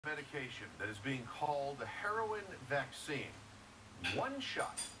medication that is being called the heroin vaccine. One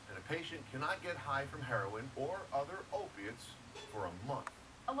shot, and a patient cannot get high from heroin or other opiates for a month.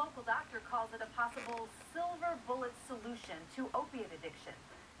 A local doctor calls it a possible silver bullet solution to opiate addiction.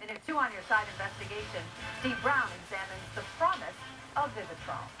 In a 2 on Your Side investigation, Steve Brown examines the promise of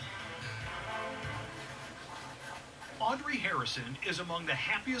Vivitrol. Audrey Harrison is among the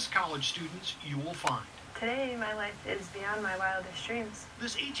happiest college students you will find. Today, my life is beyond my wildest dreams.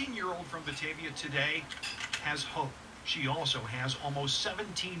 This 18-year-old from Batavia today has hope. She also has almost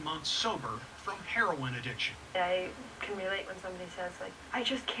 17 months sober from heroin addiction. I can relate when somebody says, like, I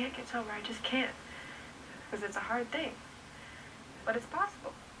just can't get sober, I just can't. Because it's a hard thing. But it's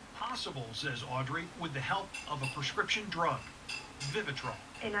possible. Possible, says Audrey, with the help of a prescription drug, Vivitrol.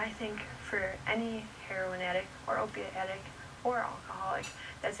 And I think for any heroin addict or opiate addict or alcoholic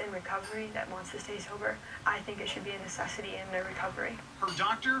that's in recovery that wants to stay sober, I think it should be a necessity in their recovery. Her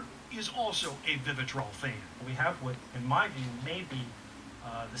doctor is also a Vivitrol fan. We have what, in my view, may be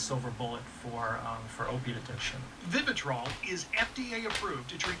the silver bullet for opiate addiction. Vivitrol is FDA approved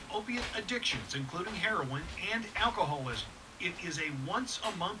to treat opiate addictions, including heroin and alcoholism. It is a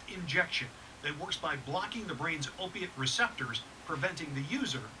once-a-month injection that works by blocking the brain's opiate receptors, preventing the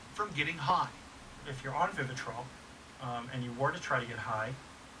user from getting high. If you're on Vivitrol and you were to try to get high,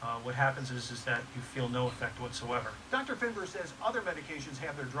 what happens is that you feel no effect whatsoever. Dr. Finber says other medications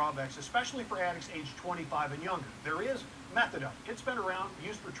have their drawbacks, especially for addicts aged 25 and younger. There is methadone. It's been around,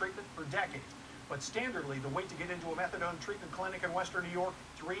 used for treatment for decades. But standardly, the wait to get into a methadone treatment clinic in Western New York,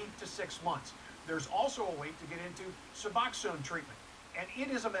 3 to 6 months. There's also a wait to get into Suboxone treatment. And it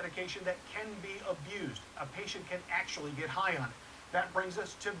is a medication that can be abused. A patient can actually get high on it. That brings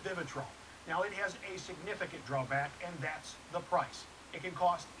us to Vivitrol. Now, it has a significant drawback, and that's the price. It can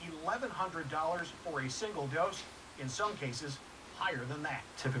cost $1,100 for a single dose, in some cases higher than that.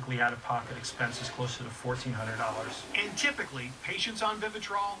 Typically, out-of-pocket expenses closer to $1,400. And typically, patients on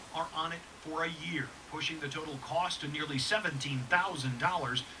Vivitrol are on it for a year, pushing the total cost to nearly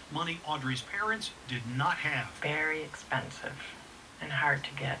 $17,000, money Audrey's parents did not have. Very expensive and hard to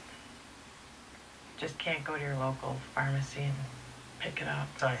get. Just can't go to your local pharmacy and pick it up.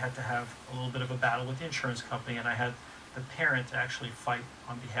 I had to have a little bit of a battle with the insurance company, and I had the parent actually fight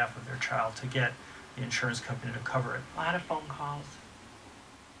on behalf of their child to get the insurance company to cover it. A lot of phone calls.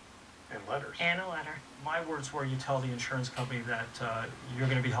 And letters. And a letter. My words were, you tell the insurance company that you're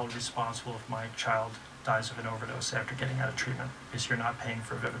going to be held responsible if my child dies of an overdose after getting out of treatment, because you're not paying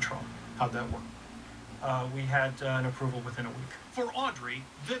for Vivitrol. How'd that work? We had an approval within a week. For Audrey,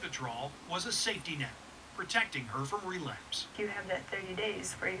 Vivitrol was a safety net, protecting her from relapse. You have that 30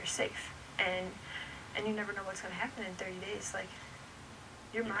 days where you're safe, and you never know what's going to happen in 30 days. Like,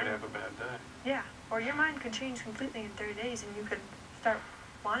 your mind could have a bad day. Yeah, or your mind could change completely in 30 days, and you could start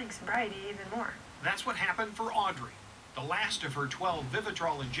wanting sobriety even more. That's what happened for Audrey. The last of her 12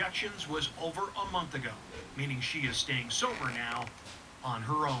 Vivitrol injections was over a month ago, meaning she is staying sober now on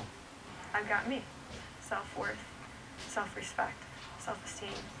her own. I've got me. Self-worth, self-respect, self-esteem,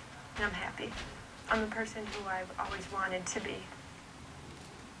 and I'm happy. I'm the person who I've always wanted to be.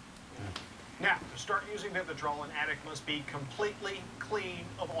 Now, to start using Vivitrol, an addict must be completely clean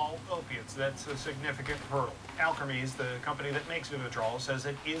of all opiates. That's a significant hurdle. Alkermes, the company that makes Vivitrol, says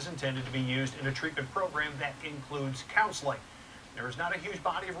it is intended to be used in a treatment program that includes counseling. There is not a huge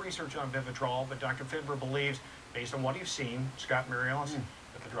body of research on Vivitrol, but Dr. Finber believes, based on what he's seen, Scott Mariellis,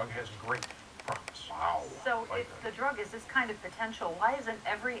 that the drug has great promise. Wow. So if the drug is this kind of potential, why isn't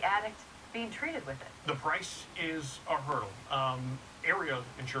every addict being treated with it? The price is a hurdle. Area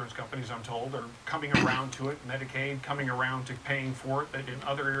insurance companies, I'm told, are coming around to it. Medicaid coming around to paying for it. But in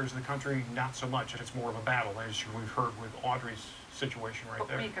other areas of the country, not so much. It's more of a battle, as we've heard with Audrey's situation right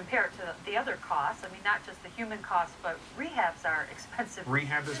there. When you compare it to the other costs, I mean, not just the human costs, but rehabs are expensive.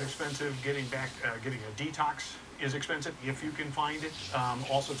 Rehab is expensive. Getting a detox is expensive if you can find it.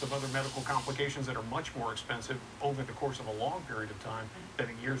 All sorts of other medical complications that are much more expensive over the course of a long period of time than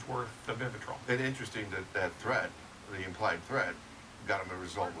a year's worth of Vivitrol. And interesting that threat, the implied threat, got them a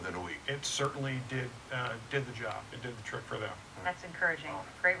result within a week. It certainly did the job. It did the trick for them. That's encouraging.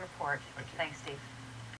 Great report. Thank you. Thanks, Steve.